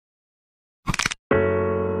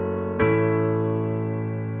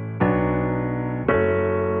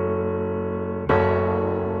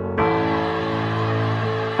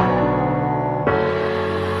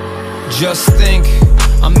Just think,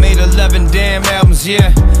 I made 11 damn albums,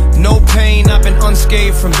 yeah. No pain, I've been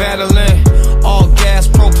unscathed from battling. All gas,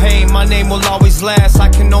 propane, my name will always last. I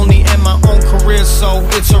can only end my own career, so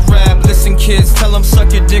it's a rap. Listen kids, tell them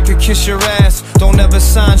suck your dick or kiss your ass. Don't ever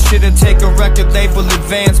sign shit or take a record label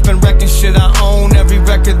advance. Been wrecking shit I own, every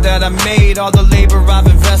record that I made. All the labor I've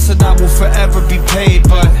invested, I will forever be paid.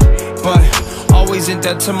 But always in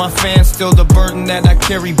debt to my fans. Still the burden that I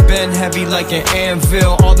carry been heavy like an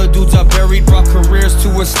anvil. All the dudes I buried brought careers to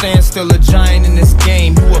a standstill. A giant in this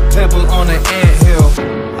game, who a pebble on an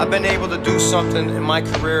anthill. I've been able to do something in my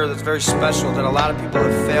career that's very special that a lot of people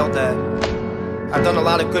have failed at. I've done a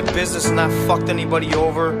lot of good business and not fucked anybody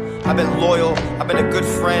over. I've been loyal, I've been a good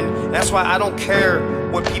friend. And that's why I don't care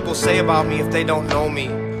what people say about me if they don't know me.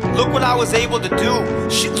 Look what I was able to do.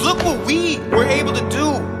 Shit, look what we were able to do.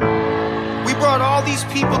 We brought all these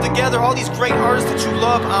people together, all these great artists that you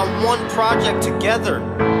love on one project together.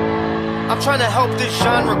 I'm trying to help this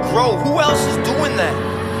genre grow. Who else is doing that?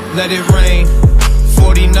 Let it rain.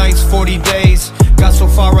 40 nights, 40 days. Got so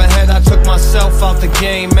far ahead, I took myself out the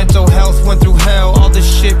game. Mental health went through hell, all the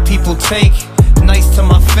shit people take. Nice to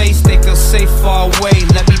my face, they feel safe far away.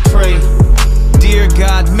 Let me pray. Dear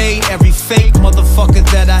God, may every fake motherfucker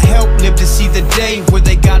that I help live to see the day where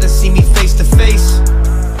they gotta see me face to face.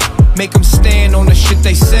 Make them stand on the shit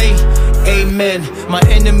they say. Amen. My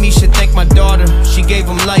enemy should thank my daughter. She gave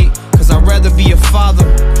them light. Cause I'd rather be a father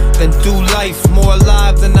than do life. More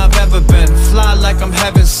alive than I've ever been. Fly like I'm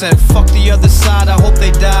heaven sent. Fuck the other side, I hope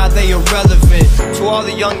they die, they irrelevant. To all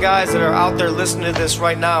the young guys that are out there listening to this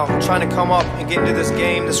right now, trying to come up and get into this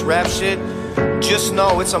game, this rap shit, just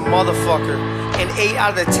know it's a motherfucker. And 8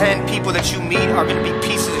 out of the 10 people that you meet are gonna be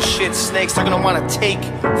pieces of shit, snakes. They're gonna wanna take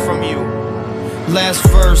from you. Last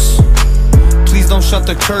verse. Please don't shut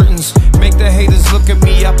the curtains. Make the haters look at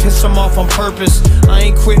me, I piss them off on purpose. I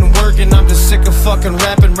ain't quitting working, I'm just sick of fucking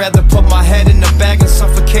rapping. Rather put my head in the bag and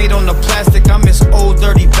suffocate on the plastic. I miss old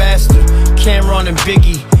dirty bastard Cameron and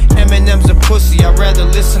Biggie. Eminem's a pussy, I'd rather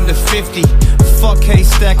listen to 50. Fuck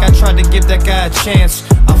Haystack, I tried to give that guy a chance.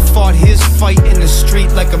 I fought his fight in the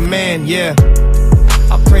street like a man, yeah.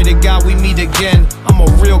 I pray to God we meet again. I'm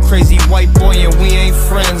a real crazy white boy and we ain't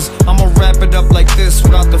friends. I'ma wrap it up like this,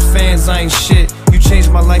 without the fans I ain't shit. You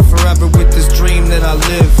changed my life forever with this dream that I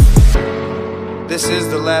live. This is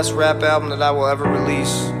the last rap album that I will ever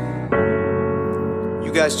release.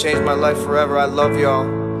 You guys changed my life forever, I love y'all.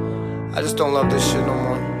 I just don't love this shit no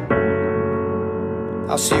more.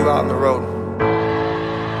 I'll see you out on the road.